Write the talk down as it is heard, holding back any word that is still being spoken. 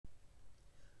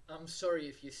I'm sorry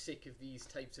if you're sick of these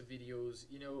types of videos.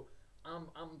 You know,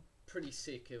 I'm pretty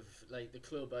sick of like the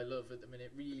club I love at the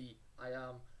minute. Really, I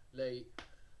am. Like,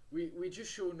 we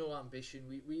just show no ambition.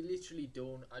 We literally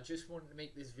don't. I just want to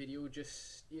make this video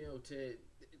just, you know,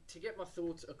 to get my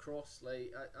thoughts across.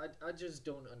 Like, I just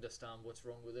don't understand what's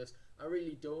wrong with us. I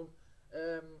really don't.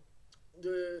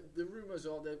 The rumours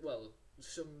are that, well,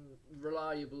 some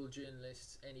reliable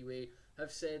journalists anyway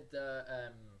have said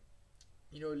that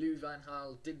you know, Louis van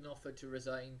Gaal didn't offer to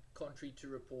resign, contrary to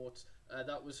reports.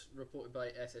 That was reported by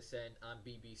SSN and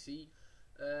BBC,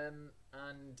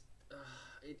 and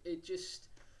it just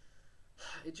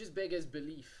beggars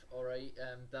belief, alright,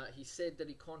 that he said that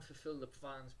he can't fulfil the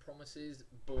fans' promises,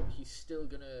 but he's still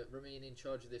going to remain in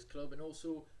charge of this club. And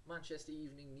also, Manchester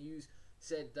Evening News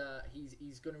said that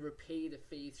he's going to repay the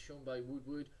faith shown by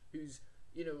Woodward, who's,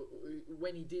 you know,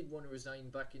 when he did want to resign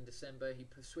back in December, he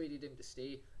persuaded him to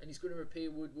stay, and he's going to repay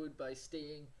Woodward by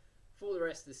staying for the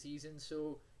rest of the season.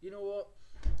 So, you know what,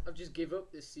 I've just give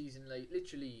up this season. Like,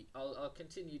 literally, I'll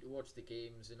continue to watch the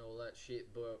games and all that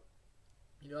shit, but,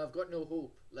 you know, I've got no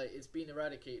hope. Like, it's been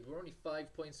eradicated. We're only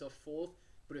 5 points off fourth,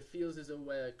 but it feels as though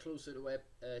we're closer to where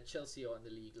Chelsea are in the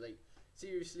league. Like,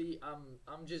 seriously,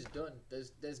 I'm just done.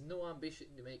 There's no ambition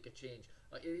to make a change.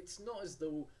 Like, it's not as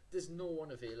though there's no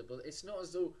one available. It's not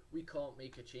as though we can't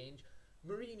make a change.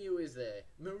 Mourinho is there.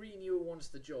 Mourinho wants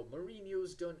the job.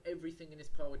 Mourinho's done everything in his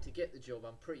power to get the job,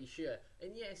 I'm pretty sure.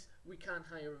 And yes, we can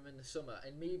hire him in the summer,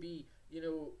 and maybe, you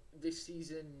know, this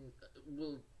season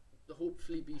will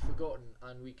hopefully be forgotten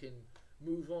and we can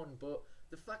move on. But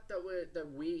the fact that they're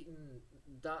waiting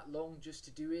that long just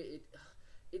to do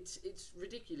it's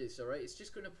ridiculous. All right, it's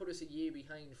just going to put us a year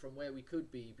behind from where we could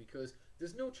be, because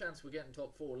there's no chance we're getting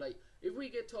top four. Like, if we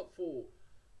get top four,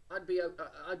 I'd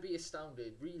be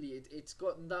astounded. Really, it's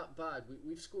gotten that bad.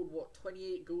 We've scored what,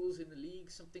 28 goals in the league,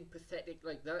 something pathetic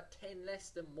like that. 10 less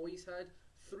than Moyes had,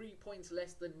 3 points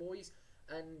less than Moyes,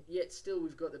 and yet still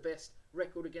we've got the best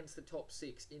record against the top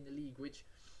six in the league, which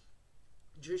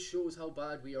just shows how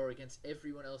bad we are against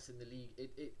everyone else in the league.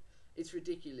 It's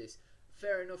ridiculous.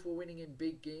 Fair enough, we're winning in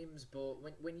big games, but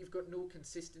when you've got no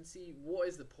consistency, what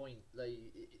is the point? Like,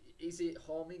 is it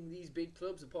harming these big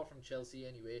clubs, apart from Chelsea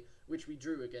anyway, which we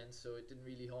drew against, so it didn't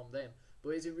really harm them?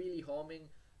 But is it really harming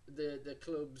the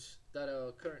clubs that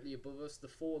are currently above us, the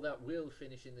four that will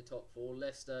finish in the top four,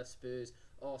 Leicester, Spurs,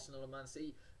 Arsenal and Man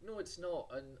City? No, it's not.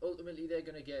 And ultimately they're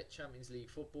going to get Champions League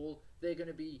football. They're going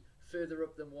to be further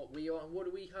up than what we are. And what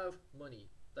do we have? Money.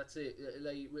 That's it.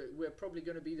 Like, we're probably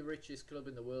going to be the richest club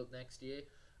in the world next year.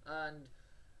 And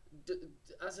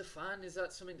as a fan, is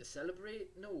that something to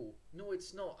celebrate? No,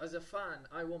 it's not. As a fan,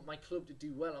 I want my club to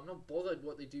do well. I'm not bothered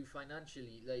what they do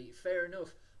financially. Like, fair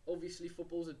enough, obviously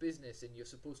football's a business and you're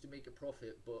supposed to make a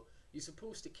profit, but you're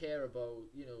supposed to care about,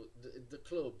 you know, the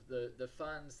club, the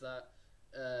fans that,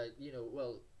 you know,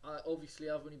 well, obviously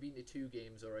I've only been to 2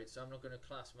 games, alright, so I'm not going to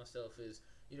class myself as,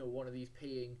 you know, one of these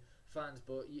paying fans,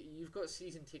 but you've got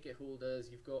season ticket holders,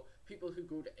 you've got people who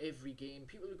go to every game,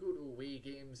 people who go to away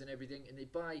games and everything, and they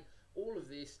buy all of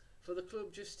this for the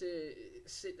club just to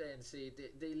sit there and say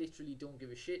they literally don't give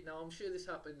a shit. Now, I'm sure this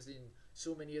happens in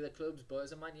so many other clubs, but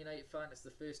as a Man United fan, it's the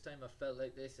first time I've felt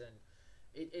like this, and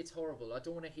it's horrible. I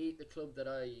don't want to hate the club that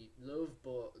I love,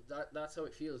 but that's how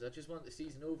it feels. I just want the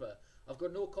season over. I've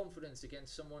got no confidence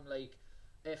against someone like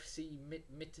FC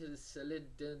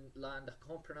Midtjylland, I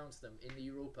can't pronounce them, in the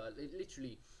Europa.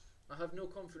 Literally, I have no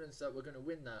confidence that we're going to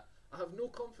win that. I have no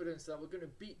confidence that we're going to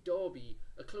beat Derby,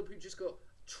 a club who just got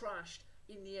trashed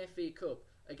in the FA Cup,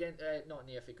 again, not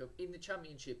in the FA Cup, in the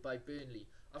Championship by Burnley.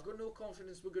 I've got no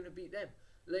confidence we're going to beat them.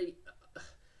 Like,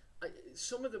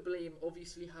 some of the blame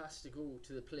obviously has to go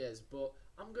to the players, but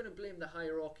I'm going to blame the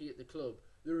hierarchy at the club,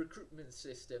 the recruitment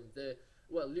system,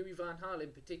 well, Louis van Gaal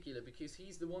in particular, because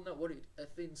he's the one that wanted a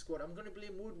thin squad. I'm going to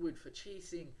blame Woodward for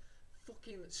chasing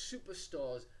fucking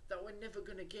superstars that we're never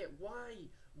going to get. Why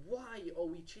are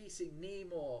we chasing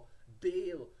Neymar,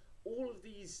 Bale, all of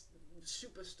these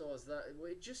superstars that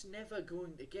we're just never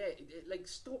going to get? Like,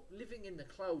 stop living in the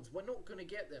clouds. We're not going to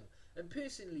get them. And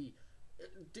personally,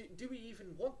 do we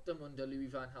even want them under Louis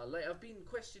van Gaal? Like, I've been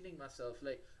questioning myself.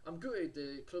 Like, I'm good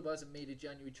the club hasn't made a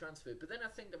January transfer, but then I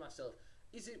think to myself,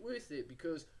 is it worth it?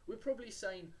 Because we'll probably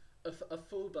sign a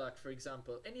fullback, for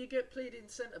example, and you get played in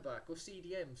centre-back or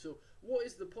CDM. So what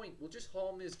is the point? We'll just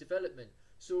harm his development.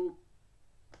 So,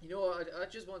 you know, I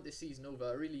just want this season over.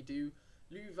 I really do.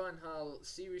 Louis van Gaal,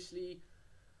 seriously,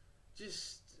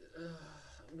 just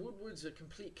Woodward's a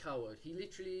complete coward. He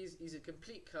literally is. He's a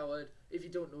complete coward. If you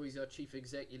don't know, he's our chief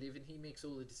executive and he makes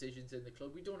all the decisions in the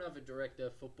club. We don't have a director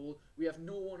of football. We have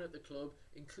no one at the club,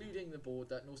 including the board,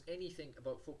 that knows anything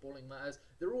about footballing matters.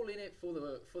 They're all in it for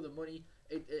the money,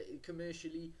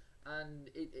 commercially, and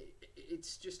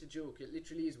it's just a joke. It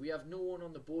literally is. We have no one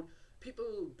on the board.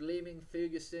 People blaming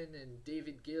Ferguson and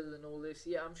David Gill and all this.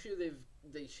 Yeah, I'm sure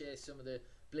they share some of the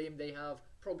blame. They have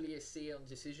probably a say on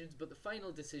decisions, but the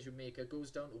final decision maker goes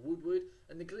down to Woodward,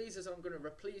 and the Glazers aren't going to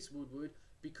replace Woodward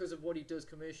because of what he does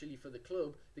commercially for the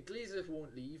club. The Glazers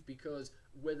won't leave because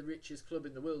we're the richest club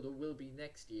in the world, or will be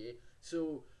next year.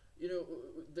 So, you know,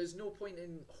 there's no point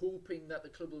in hoping that the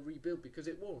club will rebuild, because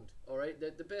it won't. Alright,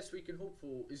 the best we can hope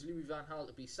for is Louis van Gaal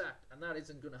to be sacked, and that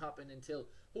isn't going to happen until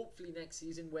hopefully next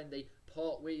season, when they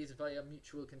part ways via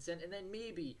mutual consent, and then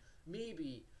maybe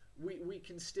we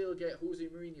can still get Jose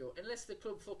Mourinho, unless the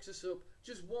club fucks us up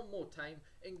just one more time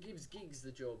and gives Giggs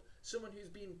the job. Someone who's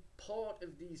been part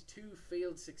of these two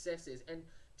failed successes. And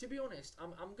to be honest,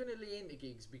 I'm going to lay into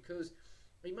Giggs, because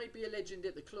he might be a legend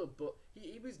at the club, but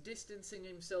he was distancing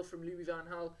himself from Louis van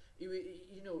Gaal.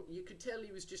 You know, you could tell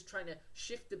he was just trying to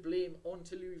shift the blame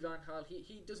onto Louis van Gaal.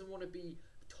 He doesn't want to be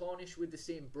tarnished with the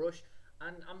same brush.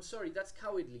 And I'm sorry, that's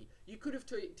cowardly. You could have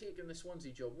taken the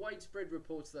Swansea job. Widespread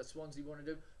reports that Swansea wanted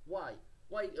him. Why?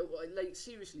 Why? Like,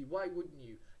 seriously, why wouldn't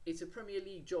you? It's a Premier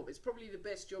League job. It's probably the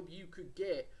best job you could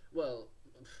get. Well,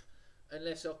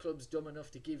 unless our club's dumb enough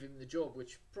to give him the job,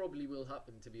 which probably will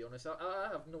happen, to be honest. I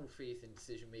have no faith in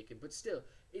decision making. But still,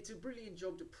 it's a brilliant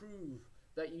job to prove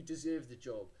that you deserve the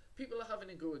job. People are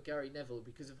having a go at Gary Neville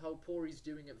because of how poor he's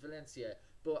doing at Valencia.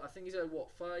 But I think he's had,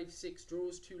 what, 5-6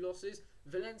 draws, 2 losses?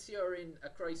 Valencia are in a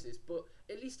crisis, but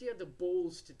at least he had the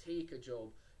balls to take a job,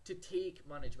 to take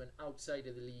management outside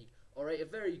of the league. Alright, a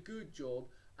very good job,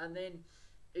 and then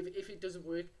if it doesn't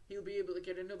work, he'll be able to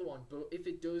get another one. But if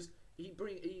it does,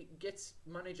 he gets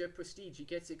manager prestige, he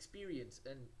gets experience,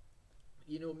 and,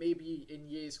 you know, maybe in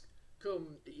years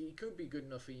come, he could be good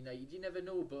enough for United. You never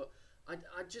know, but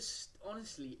I just,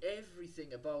 honestly,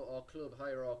 everything about our club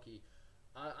hierarchy,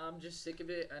 I'm just sick of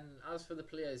it. And as for the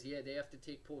players, yeah, they have to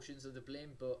take portions of the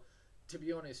blame, but to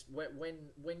be honest,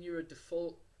 when you're a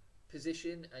default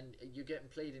position and you're getting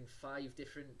played in 5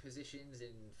 different positions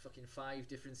in fucking 5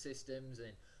 different systems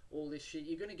and all this shit,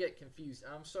 you're going to get confused.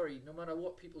 I'm sorry, no matter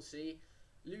what people say,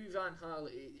 Louis van Gaal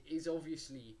is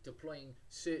obviously deploying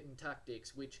certain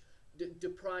tactics which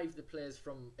deprive the players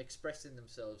from expressing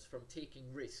themselves, from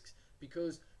taking risks,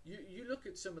 because you look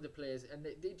at some of the players and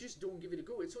they just don't give it a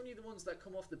go. It's only the ones that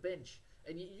come off the bench,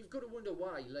 and you've got to wonder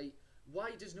why. Like,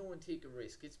 why does no one take a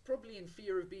risk? It's probably in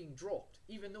fear of being dropped,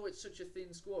 even though it's such a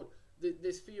thin squad.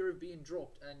 There's fear of being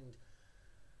dropped, and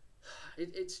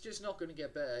it's just not going to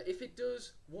get better. If it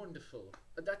does, wonderful.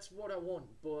 That's what I want,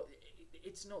 but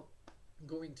it's not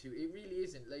going to. It really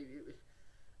isn't. Like,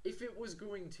 if it was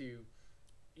going to,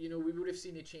 you know, we would have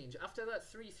seen a change. After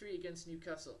that 3-3 against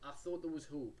Newcastle, I thought there was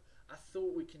hope. I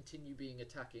thought we'd continue being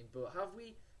attacking, but have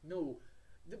we? No.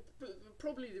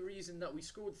 Probably the reason that we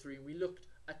scored 3 and we looked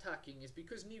attacking is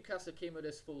because Newcastle came at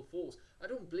us full force. I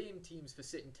don't blame teams for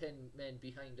sitting 10 men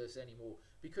behind us anymore,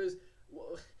 because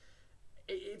well,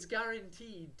 it's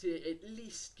guaranteed to at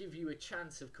least give you a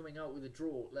chance of coming out with a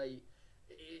draw. Like,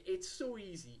 it's so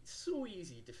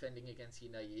easy defending against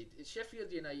United.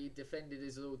 Sheffield United defended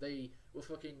as though they were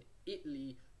fucking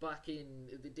Italy back in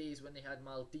the days when they had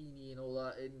Maldini and all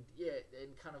that, and yeah,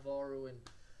 and Cannavaro, and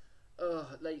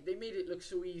like, they made it look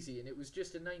so easy, and it was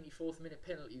just a 94th minute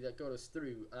penalty that got us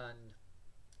through, and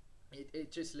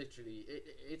it just literally,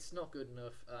 it's not good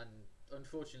enough. And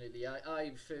unfortunately,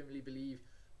 I firmly believe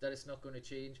that it's not going to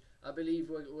change. I believe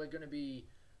we're going to be,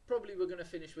 probably we're going to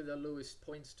finish with our lowest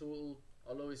points total,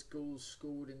 our lowest goals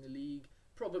scored in the league,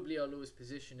 probably our lowest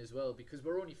position as well, because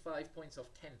we're only 5 points off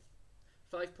 10th.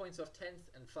 5 points off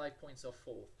 10th and 5 points off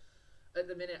 4th. At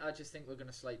the minute, I just think we're going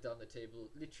to slide down the table.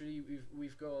 Literally,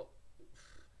 we've got,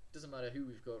 doesn't matter who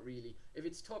we've got really. If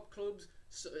it's top clubs,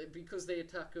 so, because they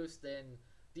attack us, then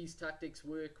these tactics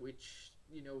work, which,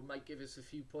 you know, might give us a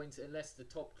few points. Unless the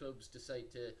top clubs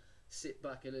decide to sit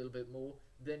back a little bit more,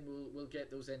 then we'll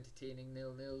get those entertaining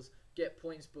 0-0s, get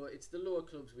points. But it's the lower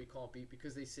clubs we can't beat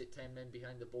because they sit 10 men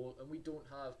behind the ball, and we don't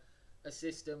have a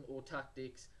system or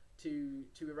tactics to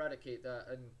eradicate that.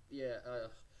 And yeah,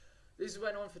 this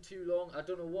went on for too long. I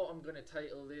don't know what I'm gonna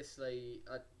title this. Like,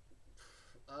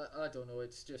 I don't know.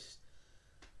 It's just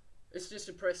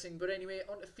depressing. But anyway,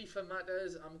 on to FIFA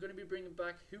matters. I'm going to be bringing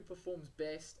back who performs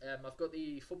best. I've got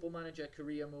the Football Manager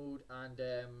career mode, and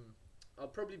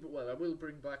I will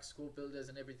bring back squad builders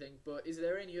and everything. But is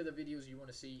there any other videos you want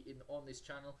to see on this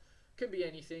channel? Can be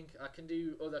anything. I can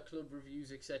do other club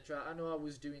reviews, etc. I know I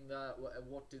was doing that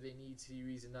what do they need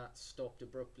series, and that stopped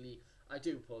abruptly. I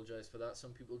do apologise for that.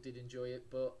 Some people did enjoy it,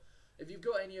 but if you've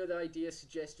got any other ideas,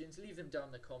 suggestions, leave them down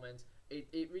in the comments.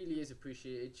 It really is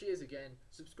appreciated. Cheers again.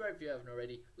 Subscribe if you haven't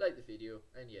already. Like the video,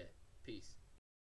 and yeah, peace.